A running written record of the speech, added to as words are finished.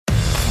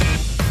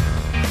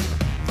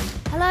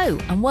Hello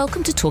and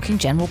welcome to Talking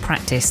General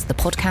Practice, the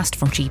podcast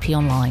from GP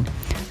Online.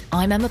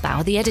 I'm Emma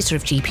Bauer, the editor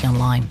of GP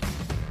Online.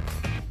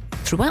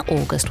 Throughout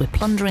August, we're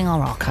plundering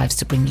our archives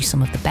to bring you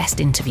some of the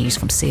best interviews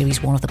from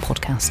Series 1 of the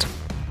podcast.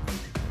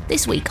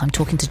 This week, I'm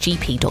talking to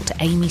GP Dr.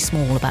 Amy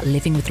Small about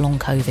living with long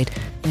COVID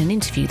in an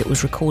interview that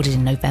was recorded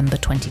in November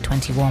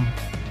 2021.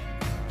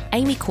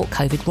 Amy caught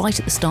COVID right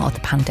at the start of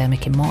the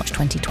pandemic in March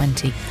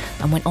 2020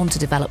 and went on to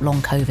develop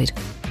long COVID.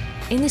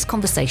 In this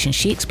conversation,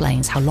 she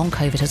explains how long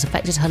COVID has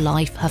affected her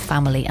life, her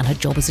family and her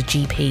job as a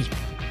GP,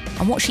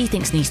 and what she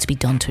thinks needs to be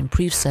done to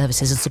improve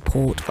services and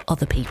support for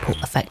other people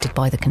affected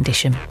by the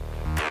condition.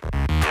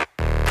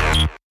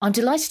 I'm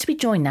delighted to be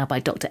joined now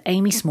by Dr.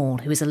 Amy Small,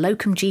 who is a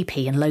locum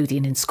GP in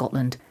Lothian in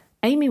Scotland.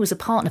 Amy was a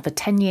partner for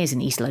 10 years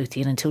in East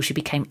Lothian until she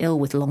became ill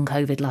with long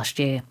COVID last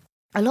year.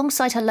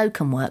 Alongside her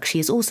locum work, she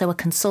is also a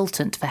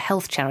consultant for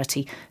health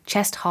charity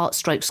Chest, Heart,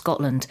 Stroke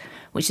Scotland,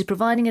 which is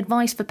providing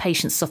advice for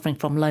patients suffering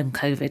from long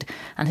COVID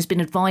and has been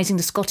advising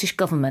the Scottish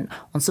Government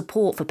on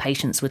support for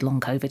patients with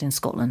long COVID in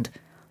Scotland.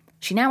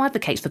 She now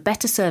advocates for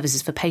better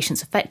services for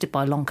patients affected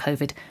by long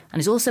COVID and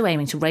is also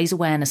aiming to raise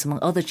awareness among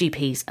other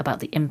GPs about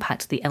the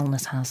impact the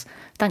illness has.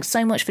 Thanks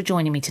so much for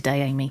joining me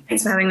today, Amy.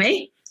 Thanks for having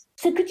me.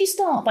 So could you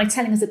start by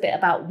telling us a bit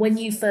about when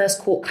you first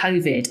caught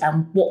COVID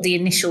and what the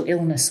initial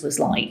illness was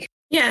like?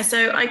 Yeah,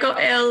 so I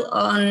got ill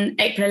on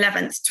April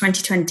 11th,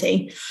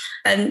 2020.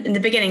 And in the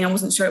beginning, I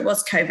wasn't sure it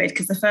was COVID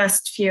because the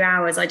first few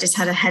hours I just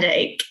had a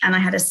headache and I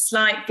had a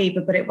slight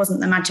fever, but it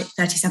wasn't the magic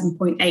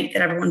 37.8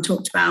 that everyone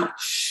talked about.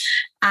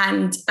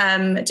 And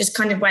just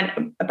kind of went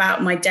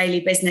about my daily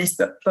business,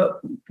 but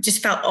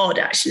just felt odd,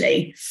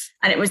 actually.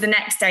 And it was the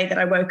next day that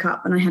I woke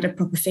up and I had a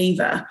proper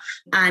fever.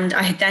 And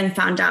I had then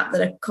found out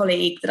that a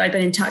colleague that I'd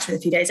been in touch with a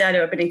few days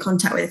earlier, I'd been in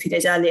contact with a few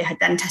days earlier, had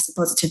then tested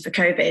positive for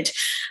COVID.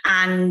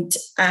 And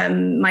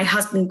my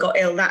husband got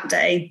ill that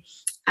day.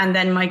 And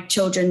then my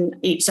children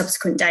each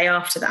subsequent day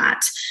after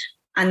that.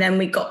 And then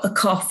we got the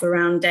cough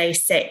around day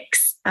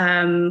 6.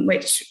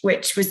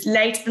 Which was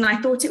later than I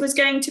thought it was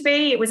going to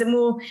be. It was a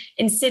more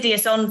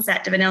insidious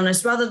onset of an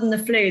illness rather than the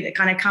flu that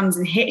kind of comes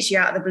and hits you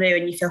out of the blue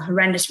and you feel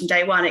horrendous from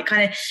day one. It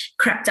kind of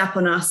crept up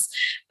on us,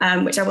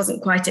 which I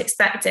wasn't quite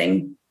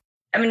expecting.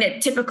 I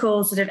mean,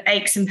 typical sort of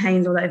aches and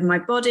pains all over my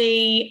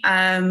body,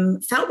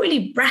 felt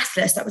really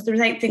breathless. That was the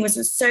thing,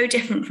 was so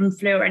different from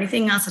flu or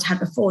anything else I'd had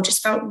before,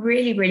 just felt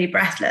really, really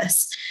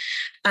breathless.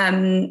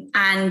 And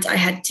I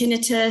had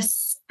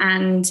tinnitus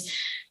and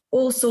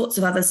all sorts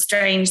of other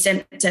strange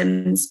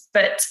symptoms,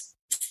 but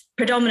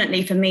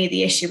predominantly for me,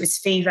 the issue was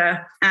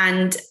fever.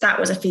 And that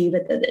was a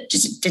fever that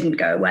just didn't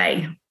go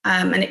away.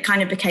 And it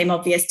kind of became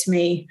obvious to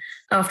me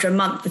after a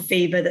month of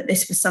fever that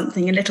this was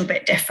something a little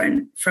bit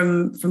different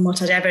from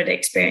what I'd ever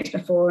experienced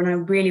before. And I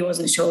really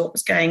wasn't sure what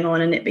was going on.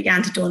 And it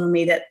began to dawn on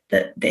me that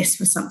this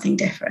was something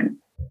different.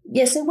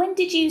 Yeah, so when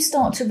did you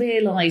start to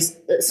realise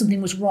that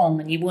something was wrong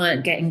and you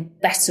weren't getting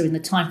better in the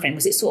time frame?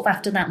 Was it sort of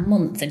after that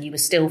month and you were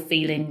still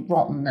feeling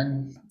rotten?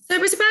 And so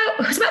it was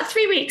about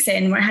 3 weeks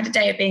in where I had a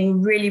day of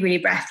being really, really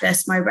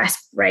breathless. My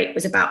rest rate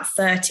was about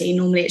 30.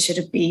 Normally it should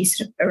have been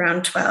sort of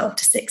around 12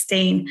 to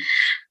 16.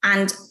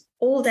 And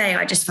all day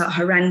I just felt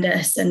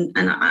horrendous. And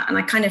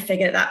I kind of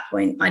figured at that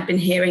point I'd been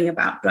hearing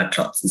about blood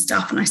clots and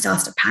stuff and I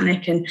started to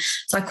panic. And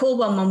so I called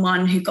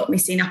 111 who got me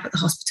seen up at the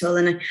hospital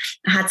and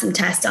I had some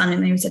tests done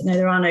and they said, no,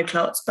 there are no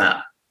clots,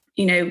 but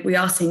you know, we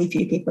are seeing a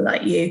few people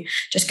like you,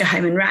 just go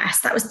home and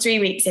rest. That was 3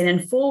 weeks in,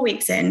 and 4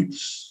 weeks in,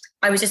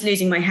 I was just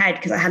losing my head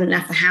because I hadn't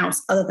left the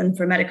house other than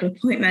for a medical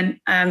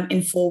appointment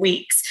in 4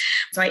 weeks.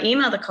 So I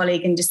emailed a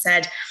colleague and just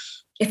said,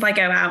 if I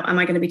go out, am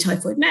I going to be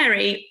Typhoid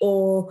Mary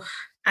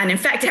and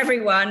infect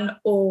everyone?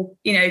 Or,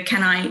 you know,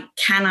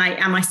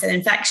 am I still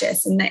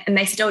infectious? And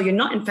they said, oh, you're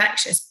not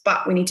infectious,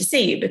 but we need to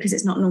see you because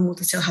it's not normal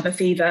to still have a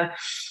fever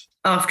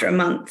after a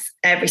month.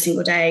 Every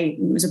single day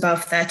was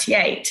above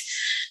 38.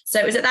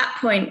 So it was at that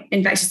point,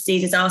 infectious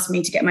diseases asked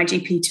me to get my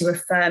GP to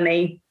refer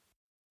me,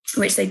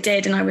 which they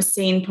did. And I was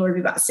seen probably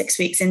about 6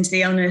 weeks into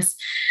the illness.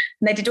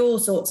 And they did all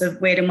sorts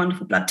of weird and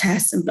wonderful blood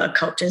tests and blood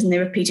cultures. And they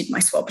repeated my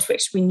swabs,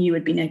 which we knew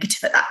would be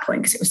negative at that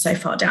point because it was so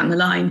far down the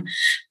line.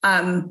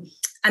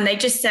 And they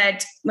just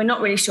said, we're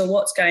not really sure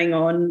what's going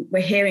on.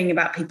 We're hearing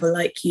about people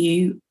like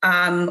you.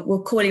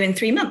 We'll call you in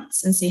 3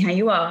 months and see how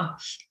you are.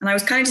 And I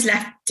was kind of just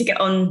left to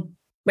get on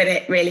with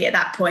it really at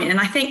that point. And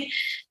I think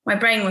my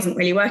brain wasn't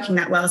really working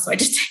that well. So I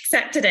just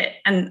accepted it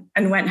and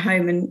went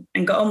home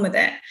and got on with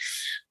it.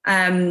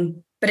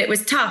 But it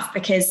was tough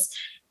because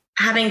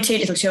having 2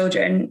 little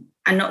children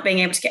and not being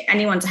able to get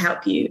anyone to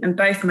help you, and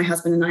both my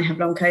husband and I have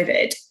long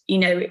COVID, you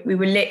know, we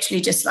were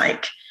literally just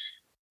like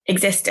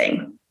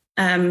existing.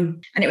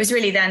 And it was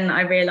really then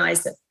I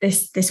realised that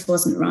this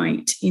wasn't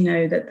right, you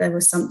know, that there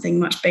was something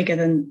much bigger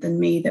than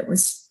me that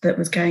was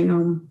going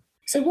on.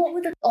 So what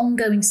were the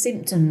ongoing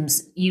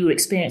symptoms you were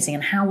experiencing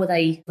and how were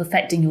they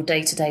affecting your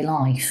day-to-day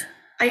life?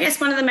 I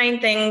guess one of the main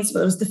things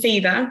was the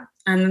fever,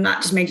 and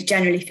that just made you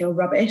generally feel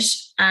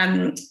rubbish.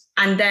 And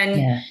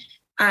then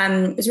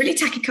it was really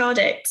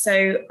tachycardic.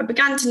 So I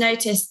began to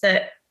notice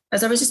that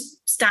as I was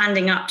just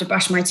standing up to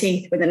brush my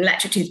teeth with an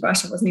electric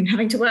toothbrush, I wasn't even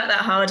having to work that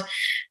hard.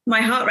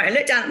 my heart rate, I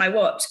looked down at my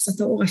watch because I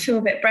thought, oh, I feel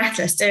a bit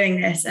breathless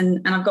doing this. And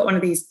I've got one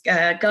of these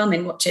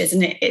Garmin watches,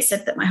 and it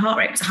said that my heart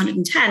rate was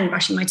 110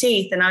 brushing my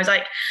teeth. And I was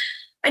like,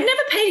 I'd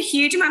never paid a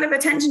huge amount of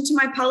attention to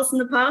my pulse in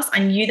the past. I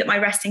knew that my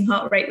resting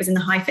heart rate was in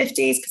the high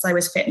 50s because I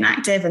was fit and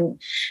active,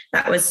 and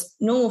that was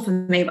normal for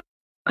me. But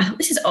I thought,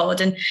 this is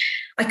odd. And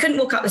I couldn't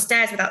walk up the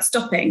stairs without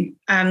stopping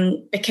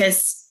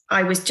because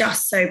I was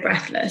just so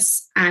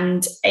breathless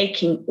and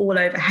aching all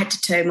over, head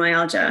to toe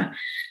myalgia.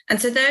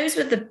 And so those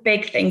were the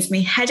big things for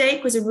me.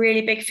 Headache was a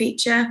really big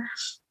feature.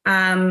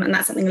 And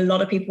that's something a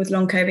lot of people with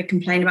long COVID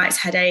complain about, is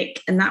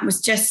headache. And that was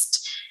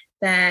just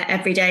there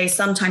every day,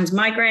 sometimes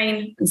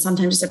migraine and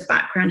sometimes just a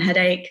background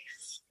headache.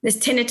 There's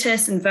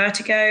tinnitus and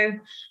vertigo.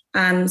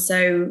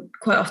 So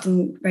quite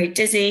often very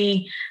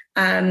dizzy.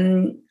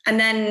 And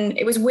then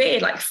it was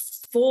weird, like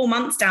 4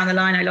 months down the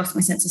line, I lost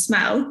my sense of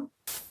smell.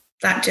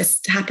 That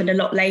just happened a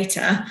lot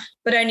later,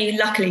 but only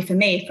luckily for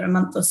me for a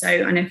month or so.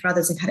 I know for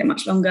others have had it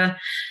much longer.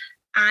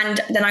 And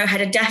then I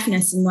had a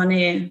deafness in one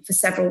ear for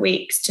several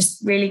weeks,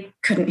 just really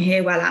couldn't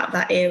hear well out of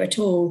that ear at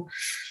all.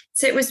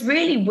 So it was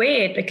really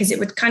weird because it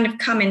would kind of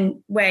come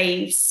in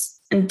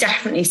waves, and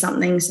definitely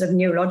something sort of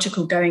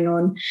neurological going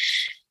on.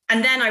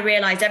 And then I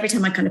realized every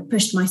time I kind of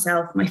pushed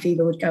myself, my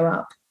fever would go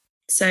up.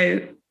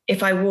 So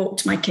if I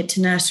walked my kid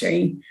to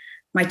nursery,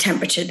 my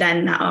temperature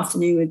then that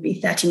afternoon would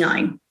be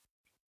 39.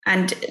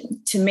 And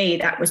to me,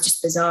 that was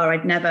just bizarre.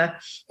 I'd never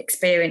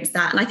experienced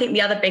that. And I think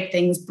the other big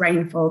thing was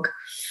brain fog.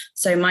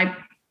 So my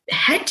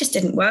head just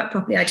didn't work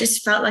properly. I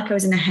just felt like I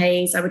was in a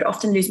haze. I would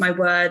often lose my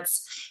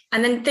words.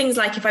 And then things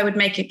like if I would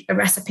make a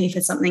recipe for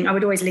something, I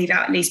would always leave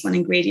out at least one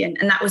ingredient.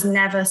 And that was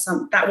never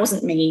that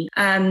wasn't me.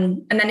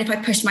 And then if I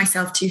pushed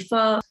myself too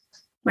far,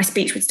 my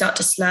speech would start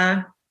to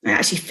slur. I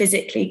actually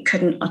physically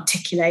couldn't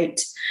articulate.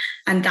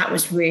 And that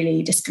was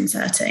really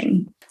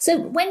disconcerting. So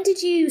when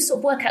did you sort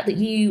of work out that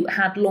you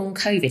had long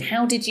COVID?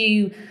 How did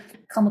you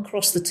come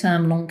across the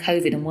term long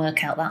COVID and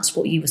work out that's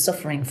what you were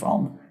suffering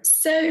from?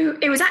 So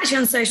it was actually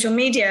on social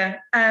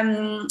media.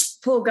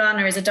 Paul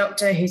Garner is a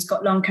doctor who's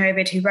got long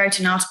COVID, who wrote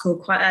an article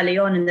quite early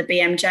on in the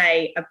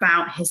BMJ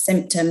about his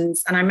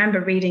symptoms. And I remember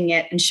reading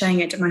it and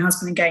showing it to my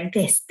husband and going,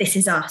 this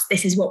is us.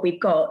 This is what we've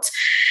got.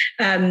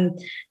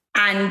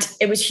 And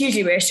it was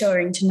hugely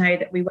reassuring to know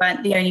that we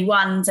weren't the only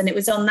ones. And it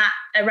was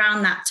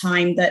around that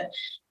time that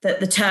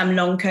the term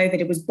long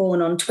COVID was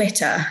born on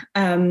Twitter.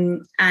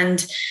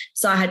 And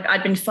so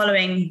I'd been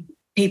following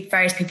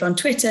various people on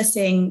Twitter,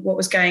 seeing what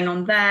was going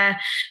on there.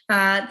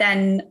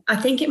 Then I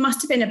think it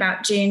must have been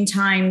about June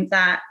time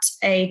that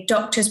a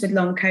Doctors with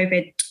Long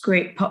COVID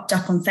group popped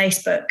up on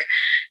Facebook.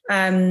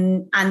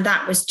 And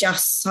that was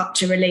just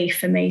such a relief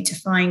for me to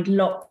find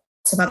lots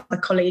of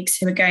other colleagues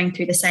who were going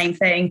through the same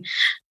thing,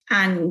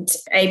 and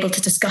able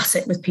to discuss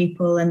it with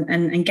people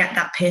and get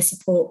that peer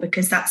support,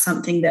 because that's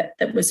something that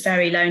was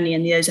very lonely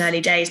in those early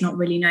days, not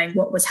really knowing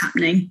what was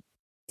happening.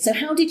 So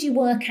how did you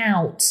work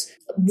out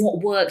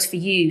what worked for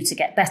you to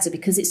get better?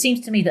 Because it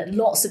seems to me that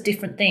lots of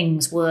different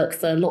things work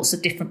for lots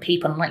of different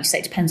people. And like you say,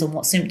 it depends on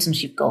what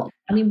symptoms you've got.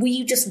 I mean, were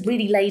you just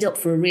really laid up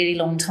for a really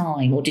long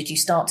time, or did you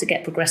start to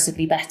get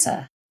progressively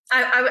better?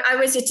 I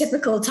was a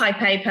typical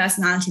type A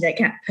personality that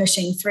kept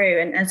pushing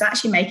through, and was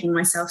actually making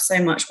myself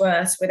so much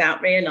worse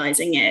without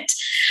realizing it.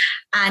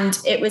 And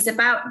it was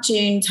about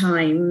June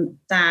time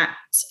that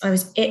I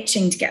was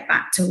itching to get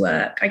back to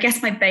work. I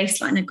guess my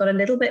baseline had got a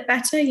little bit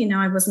better. You know,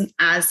 I wasn't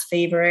as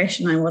feverish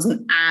and I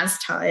wasn't as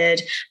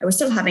tired. I was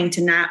still having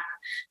to nap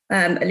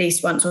at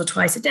least once or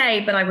twice a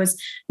day, but I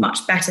was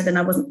much better than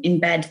I wasn't in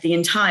bed the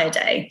entire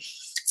day.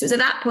 So it was at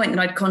that point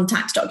that I'd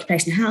contacted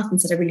Occupational Health and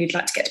said I really would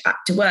like to get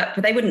back to work,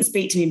 but they wouldn't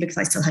speak to me because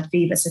I still had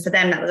fever. So for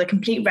them, that was a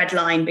complete red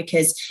line,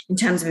 because in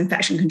terms of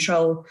infection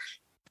control,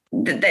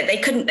 they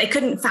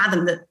couldn't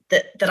fathom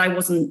that I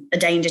wasn't a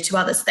danger to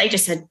others. They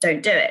just said,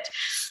 don't do it.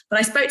 But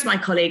I spoke to my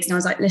colleagues and I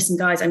was like, listen,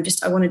 guys,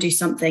 I want to do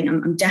something.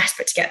 I'm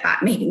desperate to get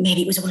back.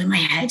 Maybe it was all in my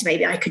head.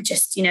 Maybe I could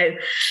just,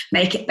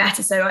 make it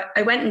better. So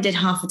I went and did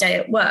half a day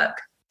at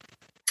work.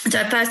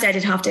 So first day I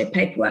did half a day of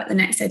paperwork. The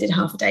next day I did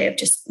half a day of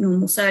just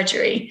normal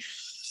surgery.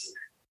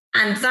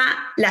 And that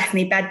left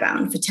me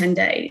bedbound for 10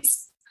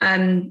 days.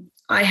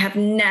 I have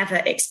never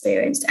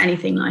experienced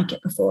anything like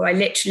it before. I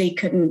literally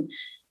couldn't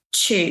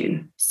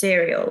chew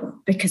cereal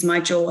because my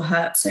jaw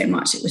hurt so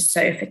much. It was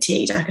so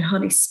fatigued. I could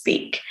hardly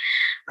speak.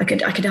 I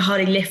could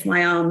hardly lift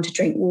my arm to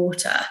drink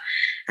water.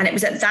 And it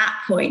was at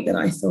that point that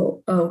I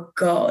thought, oh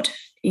God,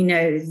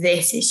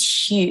 this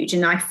is huge.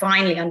 And I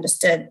finally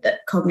understood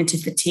that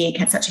cognitive fatigue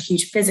had such a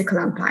huge physical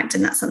impact.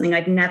 And that's something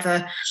I'd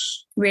never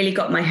really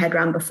got my head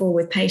around before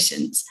with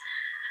patients.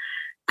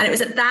 And it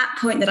was at that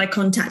point that I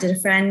contacted a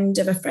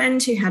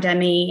friend who had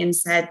ME and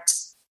said,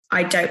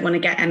 I don't want to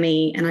get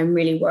ME and I'm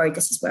really worried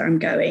this is where I'm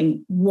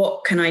going.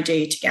 What can I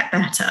do to get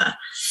better?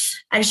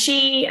 And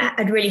she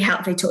had really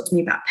helpfully talked to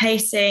me about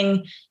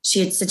pacing. She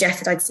had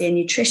suggested I'd see a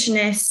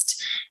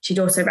nutritionist. She'd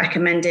also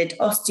recommended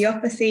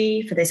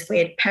osteopathy for this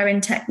weird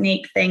Perrin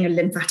technique thing, a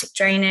lymphatic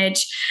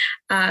drainage.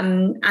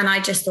 And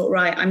I just thought,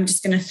 right, I'm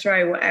just going to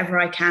throw whatever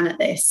I can at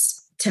this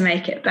to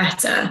make it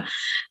better.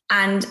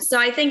 And so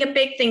I think a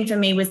big thing for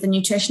me was the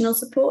nutritional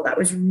support. That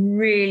was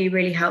really,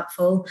 really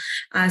helpful.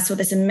 I saw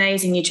this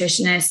amazing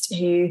nutritionist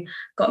who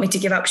got me to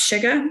give up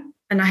sugar.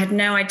 And I had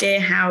no idea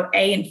how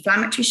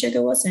inflammatory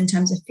sugar was, so in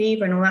terms of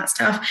fever and all that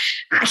stuff.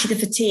 Actually,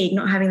 the fatigue,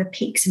 not having the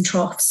peaks and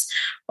troughs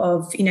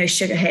of,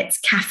 sugar hits,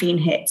 caffeine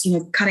hits,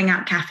 cutting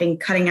out caffeine,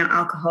 cutting out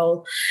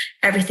alcohol,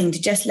 everything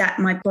to just let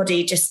my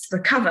body just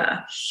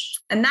recover.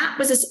 And that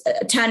was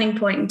a turning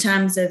point in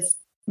terms of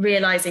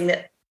realizing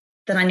that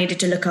I needed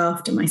to look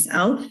after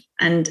myself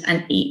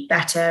and eat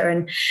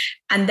better.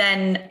 And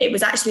then it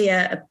was actually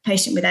a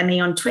patient with ME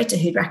on Twitter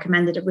who'd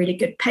recommended a really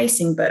good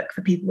pacing book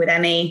for people with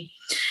ME.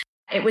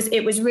 It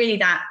was really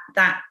that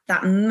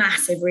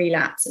massive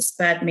relapse that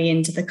spurred me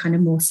into the kind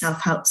of more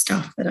self-help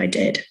stuff that I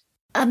did.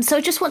 So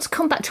I just want to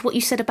come back to what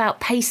you said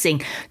about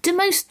pacing. Do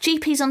most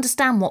GPs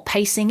understand what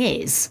pacing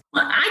is?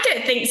 Well, I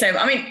don't think so.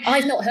 I mean,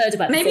 I've not heard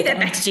about it. Maybe they're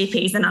better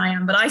GPs than I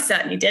am, but I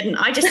certainly didn't.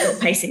 I just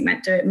thought pacing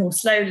meant do it more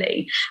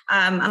slowly.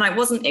 And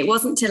it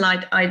wasn't till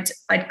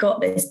I'd got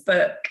this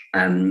book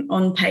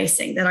on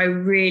pacing that I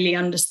really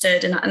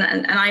understood. And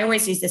I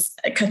always use this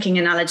cooking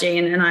analogy,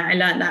 and I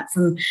learned that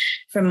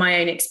from my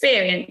own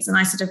experience. And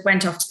I sort of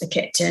went off to the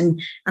kitchen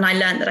and I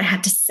learned that I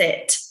had to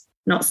sit,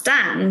 not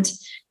stand,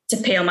 to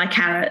peel my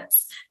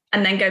carrots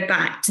and then go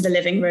back to the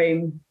living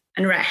room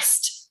and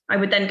rest. I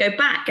would then go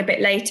back a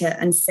bit later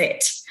and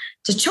sit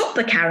to chop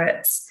the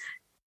carrots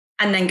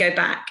and then go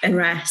back and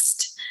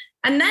rest.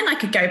 And then I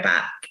could go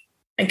back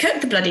and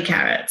cook the bloody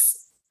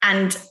carrots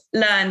and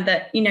learn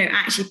that,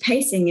 actually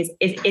pacing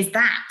is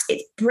that.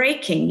 It's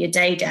breaking your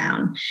day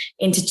down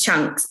into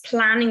chunks,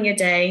 planning your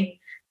day.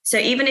 So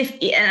even if,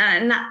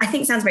 and that I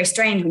think sounds very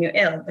strange when you're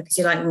ill, because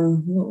you're like,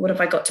 well, what have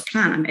I got to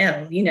plan? I'm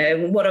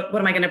ill, what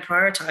am I going to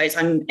prioritize?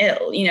 I'm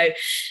ill,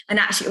 and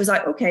actually it was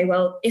like, okay,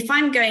 well, if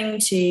I'm going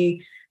to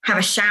have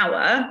a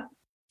shower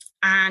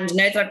and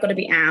know that I've got to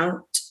be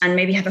out and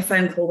maybe have a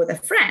phone call with a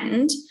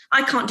friend,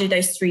 I can't do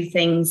those three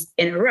things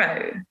in a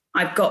row.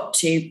 I've got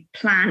to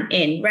plan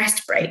in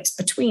rest breaks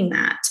between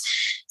that.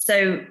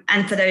 So,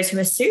 and for those who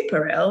are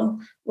super ill,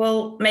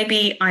 well,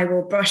 maybe I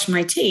will brush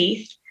my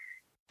teeth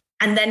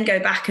and then go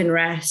back and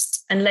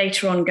rest, and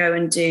later on go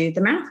and do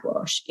the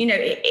mouthwash.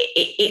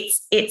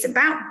 It's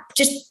about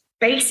just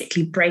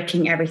basically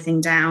breaking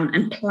everything down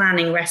and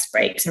planning rest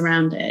breaks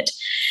around it.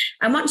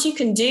 And once you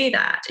can do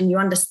that and you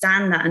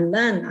understand that and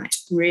learn that,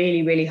 it's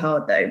really, really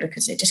hard though,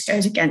 because it just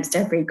goes against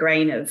every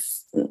grain of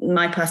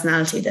my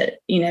personality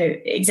that,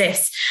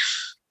 exists.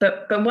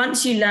 But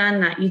once you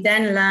learn that, you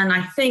then learn,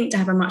 I think, to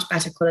have a much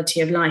better quality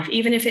of life.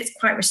 Even if it's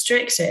quite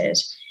restricted,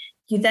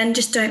 you then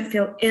just don't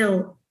feel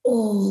ill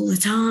all the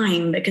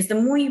time, because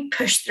the more you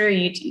push through,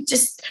 you're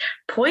just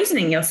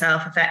poisoning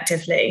yourself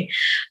effectively.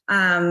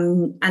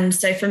 And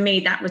so for me,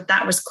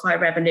 that was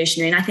quite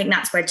revolutionary. And I think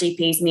that's where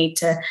GPs need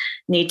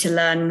to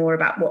learn more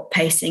about what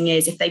pacing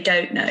is if they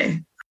don't know.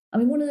 I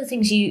mean, one of the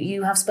things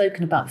you have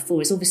spoken about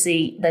before is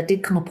obviously there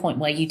did come a point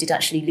where you did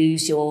actually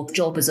lose your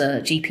job as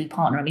a GP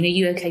partner. I mean, are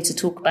you okay to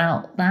talk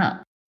about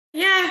that?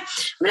 Yeah. I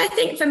mean, I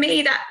think for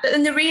me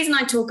and the reason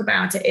I talk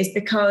about it is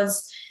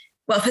because,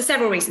 well, for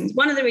several reasons.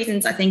 One of the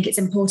reasons I think it's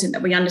important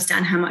that we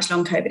understand how much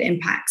long COVID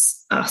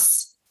impacts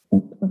us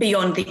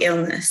beyond the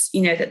illness,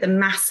 that the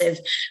massive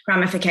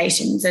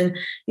ramifications. And,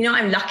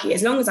 I'm lucky.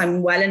 As long as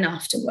I'm well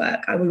enough to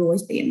work, I will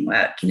always be in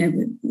work.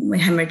 We're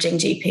hemorrhaging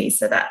GPs.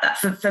 So that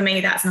for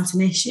me, that's not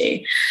an issue.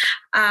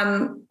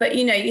 But,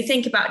 you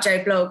think about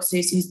Joe Bloggs,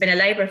 who's been a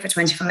labourer for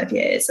 25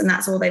 years, and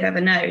that's all they've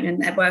ever known.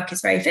 And their work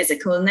is very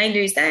physical, and they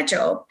lose their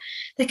job.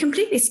 They're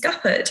completely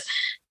scuppered.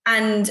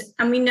 And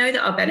we know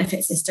that our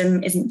benefit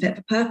system isn't fit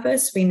for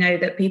purpose. We know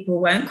that people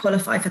won't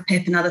qualify for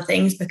PIP and other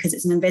things because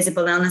it's an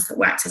invisible illness that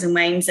waxes and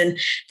wanes, and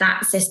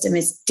that system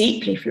is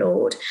deeply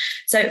flawed.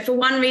 So for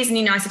one reason,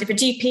 I said if a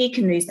GP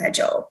can lose their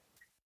job,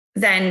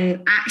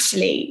 then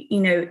actually,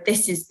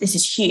 this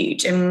is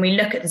huge. And when we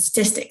look at the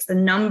statistics, the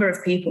number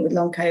of people with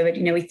long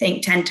COVID, we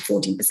think 10 to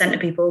 14% of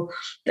people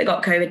that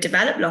got COVID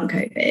developed long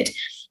COVID.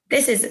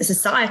 This is a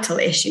societal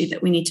issue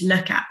that we need to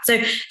look at. So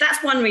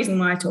that's one reason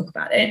why I talk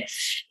about it.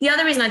 The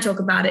other reason I talk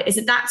about it is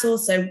that that's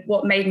also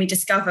what made me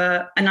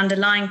discover an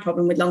underlying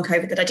problem with long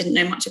COVID that I didn't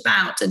know much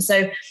about. And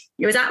so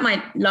it was at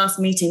my last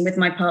meeting with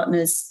my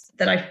partners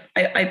that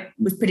I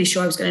was pretty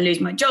sure I was going to lose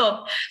my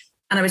job.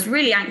 And I was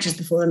really anxious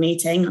before the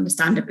meeting,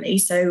 understandably.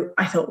 So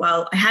I thought,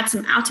 well, I had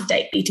some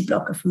out-of-date beta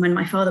blocker from when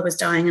my father was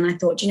dying. And I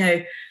thought,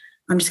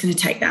 I'm just going to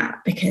take that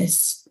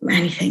because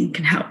anything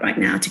can help right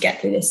now to get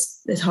through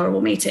this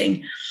horrible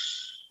meeting.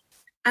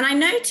 And I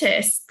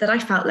noticed that I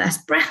felt less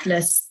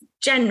breathless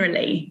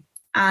generally.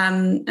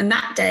 And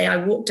that day I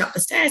walked up the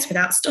stairs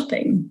without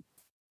stopping.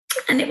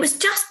 And it was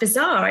just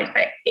bizarre.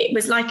 It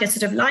was like a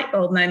sort of light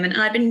bulb moment.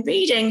 And I've been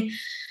reading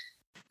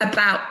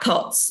about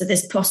POTS, so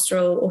this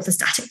postural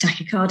orthostatic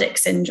tachycardic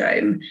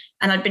syndrome.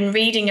 And I'd been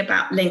reading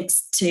about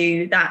links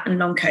to that and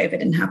long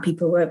COVID and how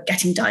people were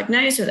getting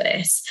diagnosed with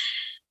this.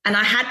 And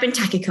I had been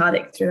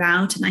tachycardic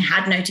throughout, and I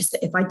had noticed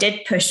that if I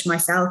did push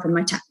myself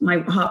and my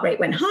heart rate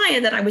went higher,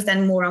 that I was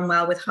then more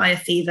unwell with higher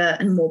fever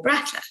and more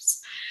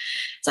breathless.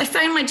 So I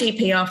phoned my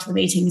GP after the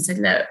meeting and said,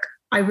 look,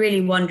 I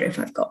really wonder if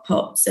I've got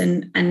POTS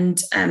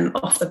and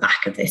off the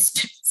back of this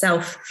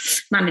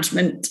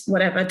self-management,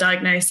 whatever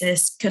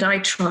diagnosis, could I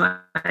try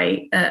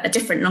a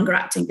different longer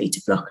acting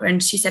beta blocker?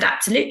 And she said,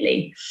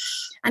 absolutely.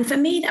 And for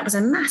me, that was a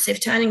massive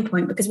turning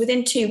point, because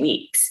within 2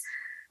 weeks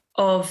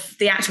of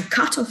the actual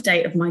cutoff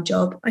date of my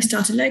job, I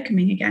started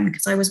locuming again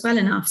because I was well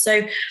enough.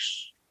 So,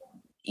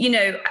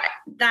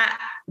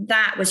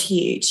 that was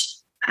huge.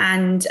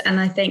 And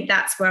I think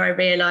that's where I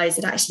realized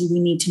that actually we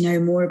need to know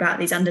more about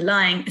these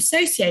underlying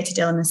associated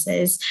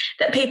illnesses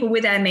that people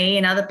with ME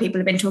and other people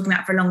have been talking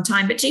about for a long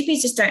time, but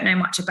GPs just don't know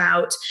much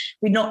about.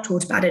 We're not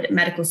taught about it at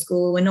medical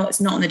school.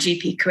 It's not on the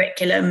GP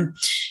curriculum,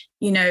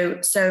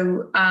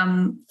 So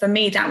for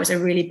me, that was a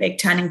really big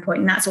turning point.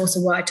 And that's also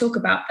why I talk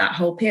about that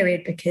whole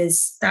period,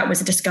 because that was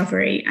a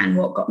discovery and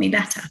what got me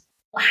better.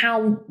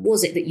 How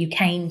was it that you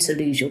came to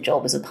lose your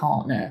job as a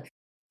partner?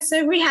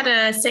 So we had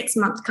a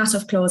 6-month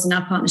cut-off clause in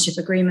our partnership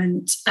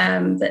agreement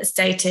that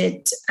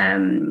stated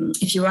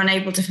if you were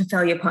unable to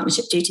fulfill your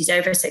partnership duties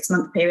over a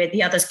 6-month period,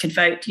 the others could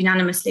vote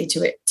unanimously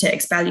to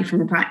expel you from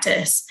the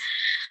practice.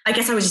 I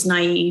guess I was just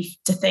naive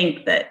to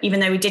think that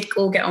even though we did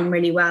all get on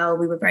really well,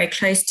 we were a very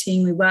close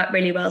team, we worked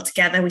really well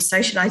together, we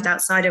socialized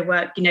outside of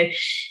work.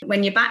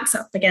 When your back's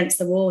up against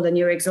the wall and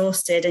you're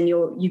exhausted and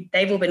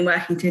they've all been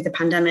working through the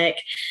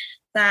pandemic,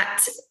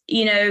 that,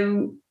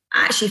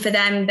 actually for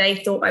them, they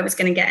thought I was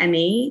going to get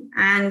ME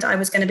and I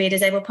was going to be a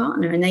disabled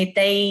partner. And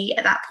they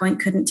at that point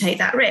couldn't take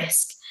that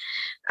risk.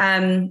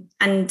 And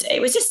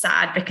it was just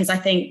sad because I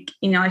think,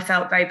 I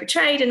felt very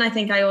betrayed. And I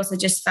think I also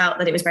just felt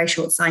that it was very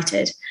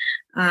short-sighted.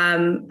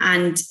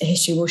 And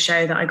history will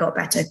show that I got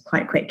better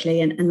quite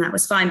quickly and that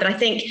was fine. But I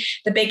think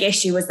the big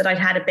issue was that I'd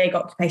had a big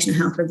occupational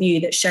health review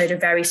that showed a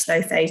very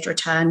slow phased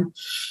return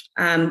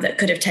that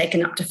could have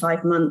taken up to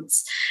 5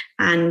 months.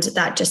 And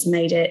that just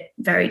made it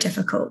very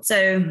difficult.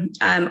 So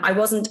I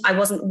wasn't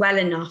well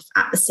enough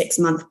at the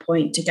 6-month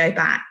point to go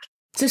back.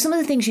 So some of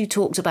the things you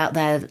talked about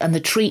there and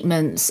the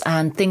treatments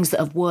and things that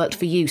have worked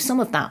for you, some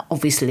of that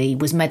obviously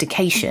was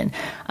medication.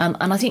 And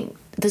I think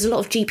there's a lot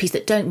of GPs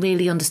that don't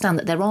really understand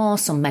that there are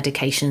some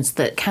medications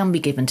that can be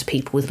given to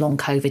people with long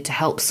COVID to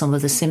help some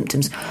of the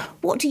symptoms.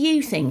 What do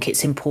you think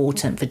it's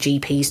important for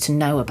GPs to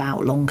know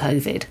about long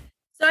COVID?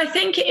 So I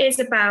think it is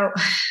about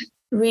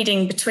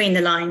reading between the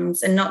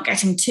lines and not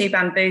getting too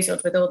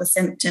bamboozled with all the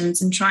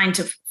symptoms and trying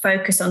to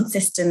focus on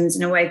systems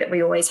in a way that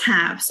we always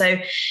have. So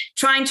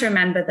trying to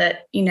remember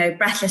that,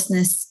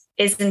 breathlessness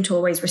isn't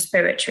always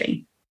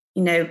respiratory.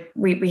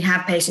 We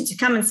have patients who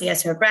come and see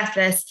us who are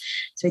breathless.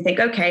 So we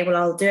think, okay, well,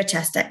 I'll do a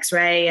chest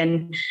X-ray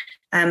and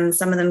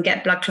some of them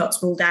get blood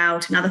clots ruled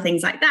out and other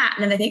things like that.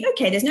 And then they think,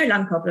 okay, there's no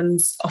lung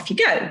problems, off you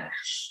go.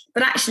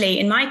 But actually,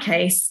 in my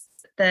case,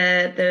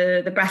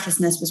 the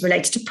breathlessness was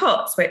related to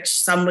POTS, which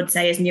some would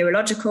say is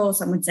neurological,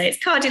 some would say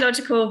it's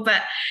cardiological,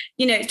 but,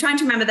 it's trying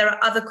to remember there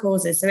are other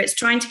causes. So it's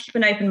trying to keep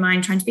an open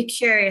mind, trying to be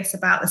curious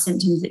about the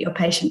symptoms that your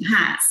patient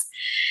has.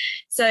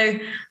 So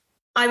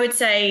I would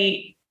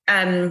say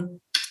go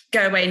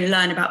away and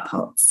learn about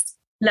POTS,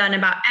 learn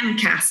about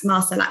MCAS,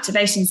 mast cell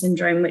activation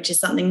syndrome, which is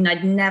something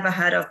I'd never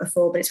heard of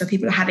before, but it's where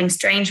people are having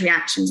strange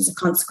reactions as a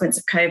consequence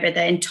of COVID.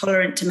 They're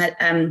intolerant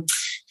to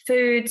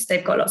foods,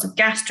 they've got lots of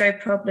gastro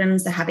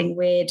problems, they're having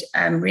weird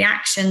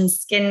reactions,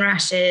 skin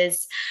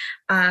rashes,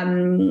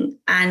 and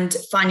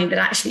finding that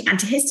actually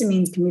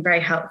antihistamines can be very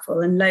helpful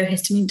and low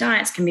histamine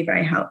diets can be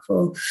very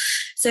helpful.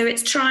 So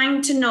it's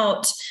trying to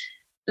not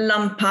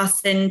lump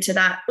us into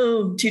that,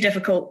 too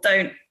difficult,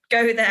 don't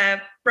go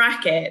there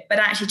bracket, but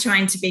actually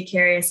trying to be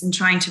curious and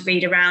trying to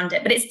read around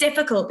it. But it's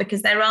difficult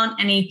because there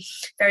aren't any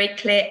very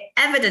clear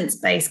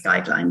evidence-based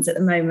guidelines at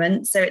the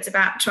moment. So it's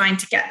about trying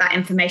to get that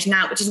information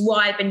out, which is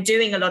why I've been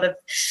doing a lot of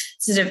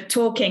sort of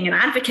talking and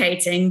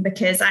advocating,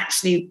 because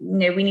actually,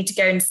 we need to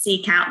go and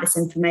seek out this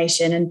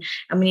information and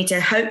we need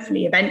to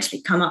hopefully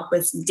eventually come up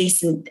with some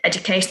decent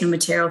educational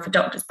material for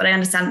doctors. But I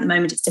understand at the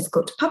moment it's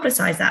difficult to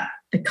publicise that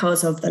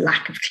because of the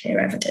lack of clear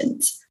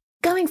evidence.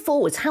 Going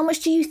forwards, how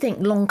much do you think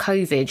long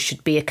COVID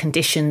should be a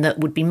condition that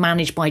would be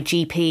managed by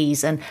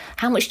GPs, and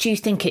how much do you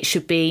think it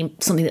should be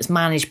something that's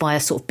managed by a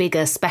sort of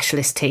bigger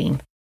specialist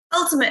team?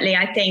 Ultimately,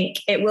 I think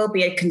it will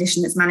be a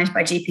condition that's managed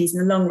by GPs in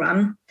the long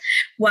run,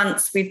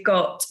 once we've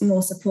got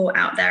more support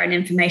out there and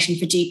information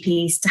for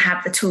GPs to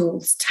have the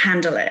tools to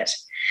handle it.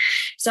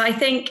 So I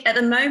think at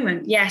the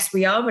moment, yes,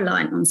 we are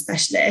reliant on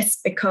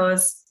specialists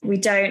because we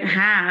don't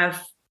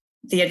have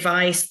the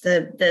advice,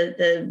 the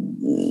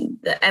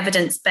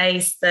evidence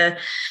base, the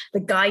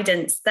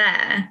guidance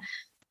there.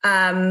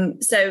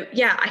 So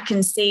yeah, I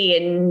can see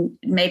in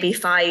maybe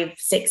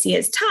 5-6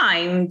 years'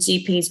 time,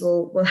 GPs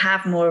will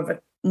have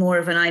more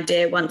of an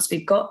idea once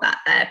we've got that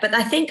there. But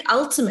I think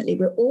ultimately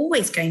we're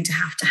always going to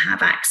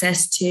have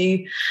access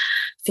to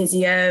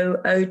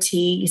physio,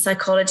 OT,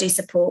 psychology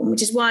support,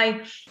 which is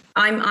why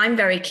I'm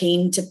very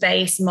keen to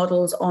base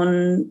models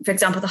on, for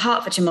example, the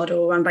Hertfordshire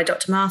model run by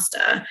Dr.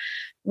 Master,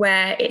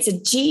 where it's a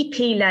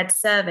GP-led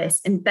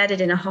service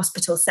embedded in a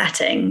hospital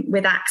setting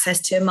with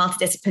access to a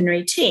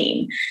multidisciplinary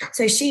team.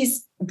 So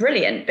she's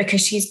brilliant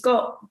because she's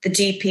got the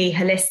GP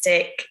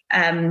holistic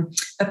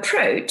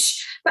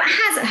approach, but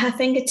has at her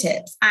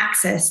fingertips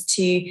access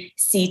to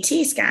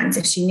CT scans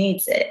if she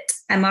needs it,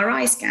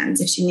 MRI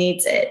scans if she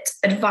needs it,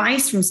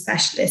 advice from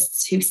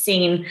specialists who've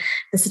seen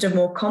the sort of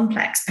more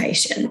complex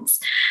patients.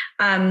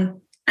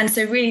 And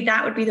so really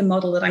that would be the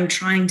model that I'm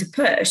trying to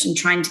push and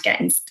trying to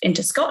get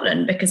into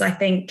Scotland, because I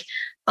think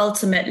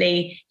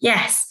ultimately,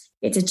 yes,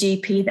 it's a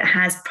GP that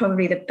has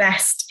probably the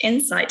best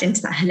insight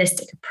into that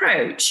holistic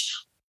approach,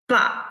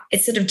 but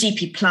it's sort of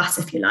GP plus,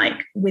 if you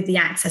like, with the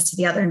access to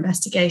the other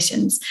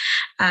investigations.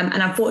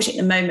 And unfortunately,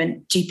 at the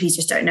moment, GPs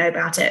just don't know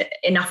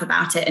enough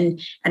about it.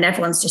 And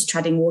everyone's just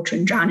treading water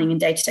and drowning in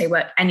day-to-day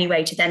work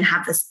anyway, to then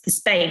have the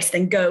space,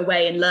 then go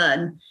away and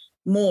learn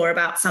more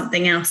about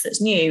something else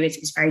that's new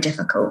is very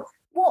difficult.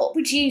 What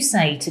would you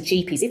say to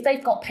GPs if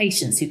they've got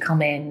patients who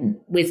come in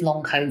with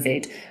long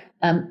COVID?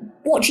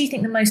 What do you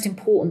think the most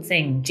important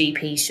thing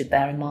GPs should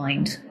bear in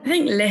mind? I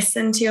think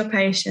listen to your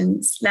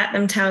patients, let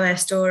them tell their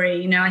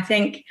story. I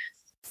think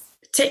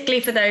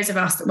particularly for those of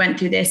us that went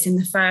through this in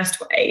the first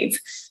wave,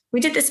 we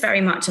did this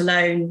very much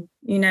alone,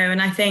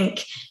 and I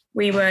think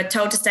we were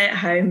told to stay at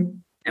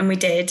home, and we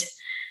did.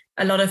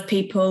 A lot of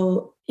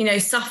people,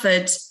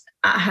 suffered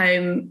at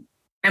home,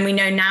 and we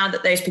know now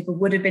that those people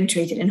would have been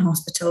treated in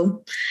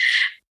hospital.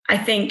 I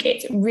think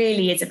it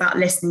really is about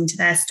listening to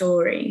their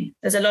story.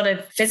 There's a lot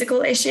of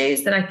physical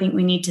issues that I think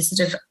we need to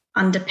sort of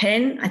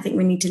underpin. I think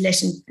we need to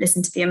listen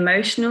to the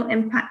emotional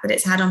impact that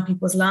it's had on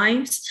people's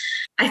lives.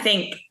 I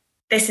think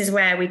this is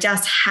where we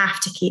just have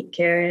to keep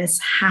curious,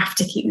 have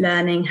to keep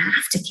learning,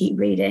 have to keep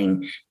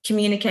reading,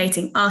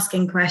 communicating,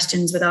 asking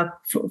questions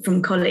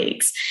from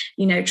colleagues,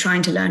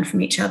 trying to learn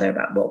from each other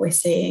about what we're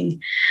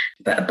seeing.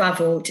 But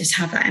above all, just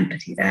have that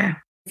empathy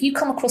there. Have you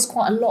come across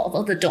quite a lot of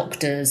other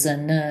doctors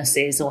and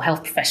nurses or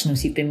health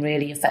professionals who've been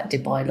really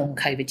affected by long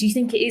COVID? Do you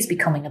think it is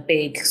becoming a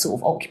big sort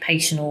of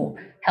occupational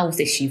health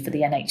issue for the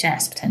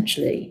NHS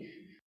potentially?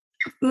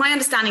 My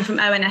understanding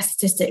from ONS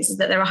statistics is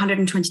that there are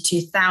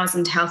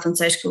 122,000 health and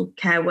social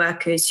care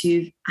workers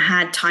who've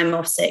had time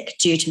off sick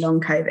due to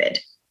long COVID.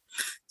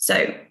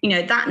 So,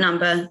 that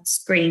number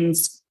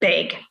screams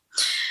big.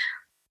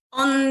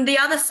 On the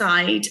other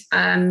side,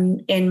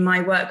 in my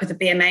work with the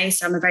BMA,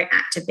 so I'm a very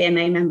active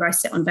BMA member, I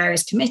sit on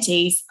various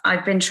committees,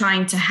 I've been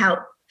trying to help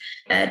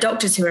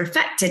doctors who are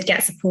affected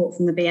get support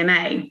from the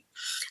BMA.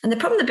 And the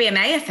problem the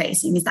BMA are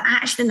facing is that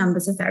actually the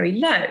numbers are very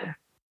low.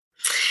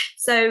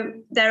 So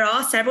there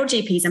are several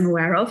GPs I'm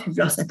aware of who've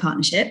lost their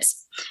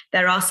partnerships.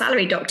 There are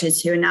salary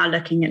doctors who are now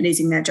looking at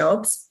losing their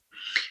jobs.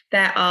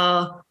 There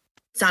are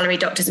salary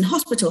doctors in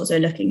hospitals who are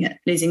looking at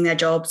losing their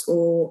jobs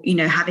or,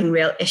 having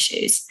real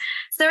issues.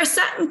 So there are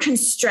certain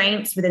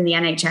constraints within the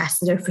NHS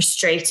that are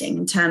frustrating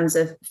in terms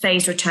of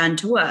phased return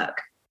to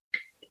work.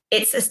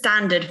 It's a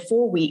standard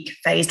 4-week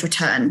phased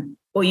return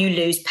or you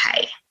lose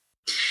pay.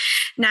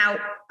 Now,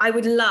 I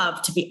would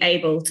love to be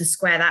able to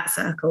square that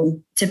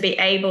circle, to be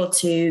able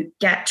to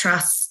get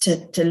trusts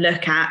to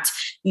look at,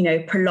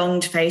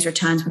 prolonged phase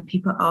returns where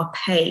people are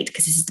paid,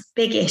 because this is the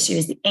big issue,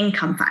 is the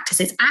income factor.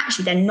 So it's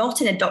actually, they're not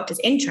in a doctor's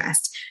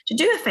interest to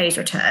do a phase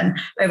return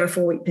over a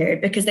 4-week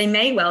period, because they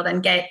may well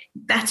then get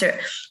better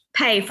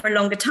pay for a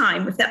longer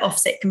time if they're off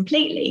sick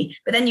completely.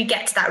 But then you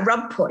get to that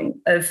rub point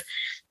of,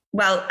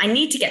 well, I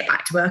need to get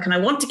back to work and I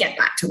want to get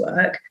back to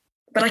work,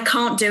 but I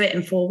can't do it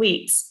in 4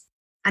 weeks.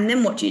 And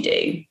then what do you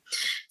do?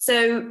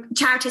 So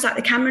charities like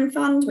the Cameron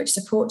Fund, which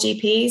support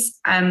GPs,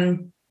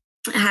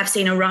 have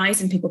seen a rise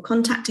in people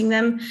contacting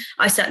them.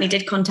 I certainly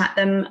did contact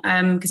them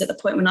because at the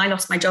point when I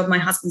lost my job, my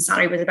husband's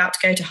salary was about to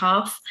go to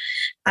half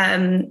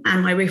and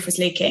my roof was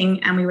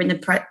leaking and we were in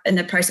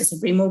the process of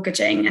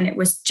remortgaging. And it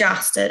was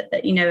just a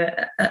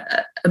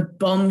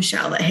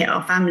bombshell that hit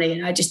our family.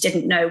 And I just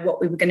didn't know what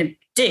we were going to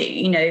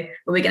do.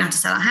 Were we going to have to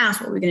sell our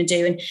house? What were we going to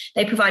do? And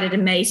they provided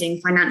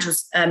amazing financial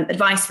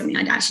advice for me.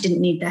 I actually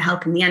didn't need their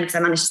help in the end because I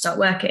managed to start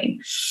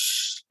working.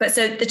 But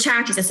so the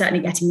charities are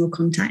certainly getting more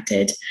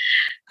contacted.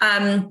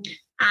 And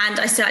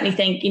I certainly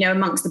think,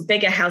 amongst the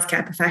bigger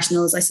healthcare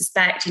professionals, I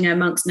suspect,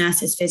 amongst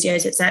nurses,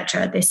 physios,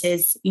 etc., this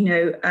is,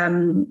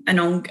 going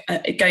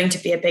to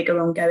be a bigger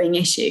ongoing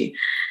issue.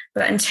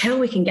 But until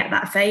we can get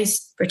that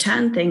phased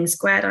return thing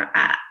squared,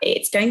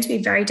 it's going to be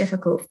very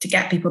difficult to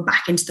get people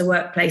back into the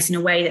workplace in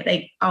a way that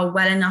they are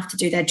well enough to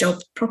do their job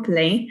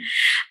properly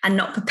and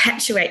not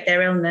perpetuate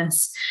their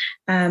illness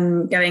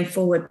going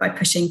forward by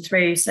pushing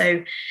through.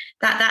 So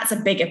that's a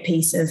bigger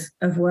piece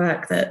of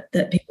work that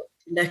people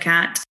look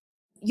at.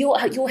 Your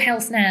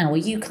health now, are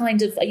you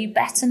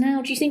better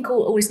now, do you think?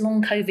 Or is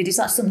long COVID, is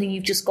that something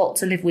you've just got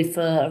to live with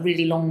for a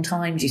really long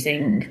time, do you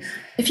think?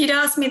 If you'd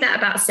asked me that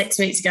about 6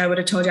 weeks ago, I would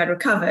have told you I'd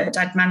recovered.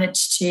 I'd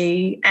managed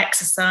to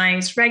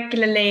exercise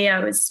regularly. I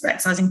was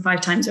exercising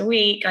 5 times a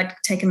week. I'd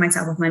taken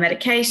myself off my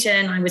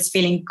medication. I was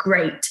feeling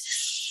great.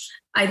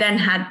 I then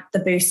had the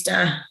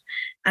booster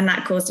and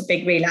that caused a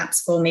big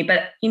relapse for me.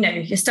 But,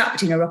 you're stuck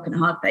between a rock and a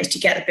hard place. Do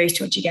you get the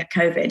booster or do you get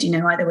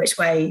COVID? Either which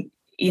way,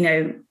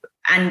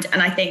 And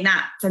I think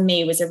that for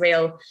me was a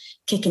real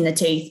kick in the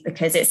teeth,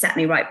 because it set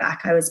me right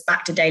back. I was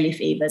back to daily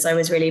fevers. I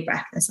was really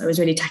breathless. I was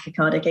really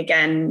tachycardic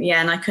again.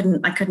 Yeah. And I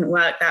couldn't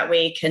work that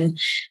week, and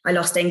I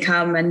lost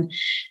income. And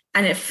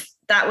if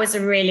that was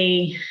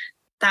really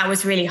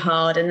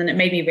hard. And then it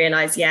made me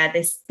realize,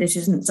 this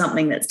isn't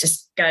something that's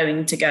just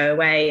going to go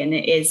away. And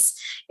it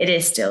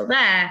is still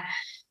there.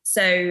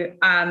 So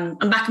I'm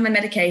back on my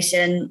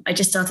medication. I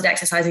just started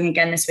exercising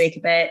again this week a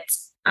bit.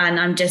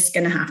 And I'm just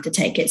going to have to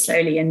take it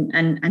slowly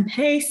and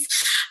pace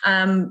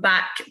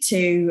back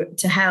to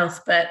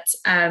health. But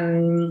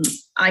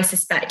I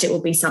suspect it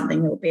will be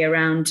something that will be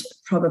around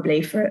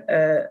probably for,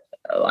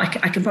 I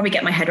can probably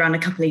get my head around a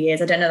couple of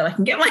years. I don't know that I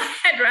can get my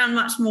head around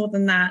much more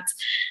than that.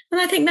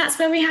 And I think that's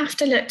where we have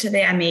to look to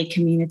the ME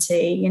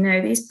community.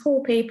 These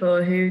poor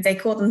people who they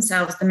call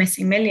themselves the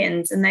missing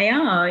millions, and they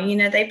are,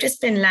 they've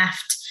just been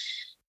left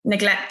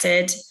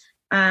neglected,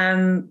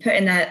 put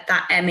in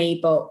that ME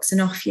box,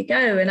 and off you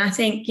go. And I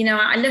think,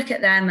 I look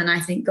at them and I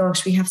think,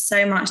 gosh, we have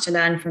so much to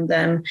learn from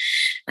them,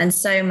 and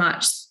so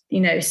much,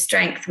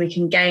 strength we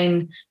can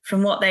gain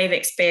from what they've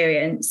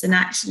experienced. And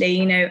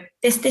actually,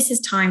 this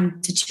is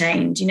time to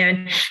change,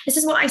 and this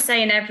is what I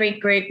say in every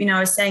group. I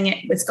was saying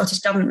it with Scottish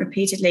Government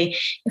repeatedly.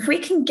 If we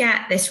can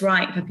get this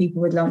right for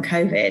people with long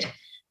COVID,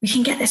 we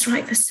can get this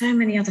right for so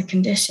many other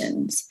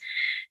conditions.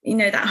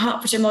 That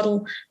Hertfordshire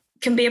model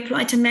can be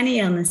applied to many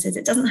illnesses.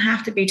 It doesn't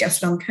have to be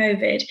just long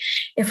COVID.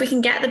 If we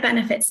can get the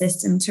benefit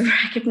system to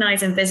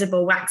recognise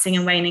invisible waxing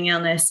and waning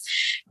illness,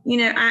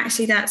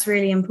 actually that's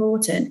really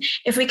important.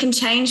 If we can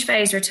change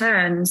phase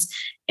returns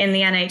in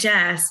the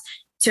NHS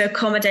to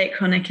accommodate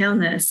chronic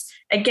illness,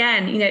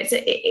 again,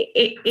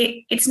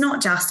 it's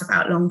not just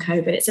about long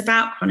COVID, it's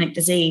about chronic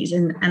disease.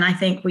 And I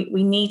think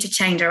we need to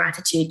change our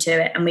attitude to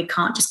it, and we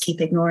can't just keep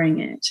ignoring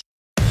it.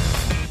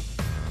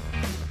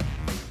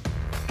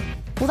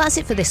 Well, that's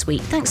it for this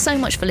week. Thanks so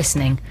much for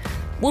listening.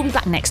 We'll be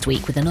back next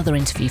week with another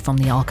interview from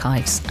the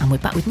archives, and we're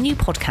back with new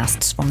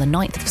podcasts from the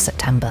 9th of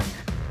September.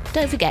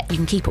 Don't forget, you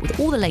can keep up with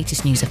all the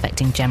latest news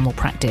affecting general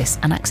practice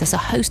and access a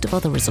host of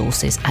other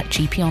resources at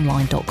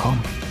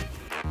gponline.com.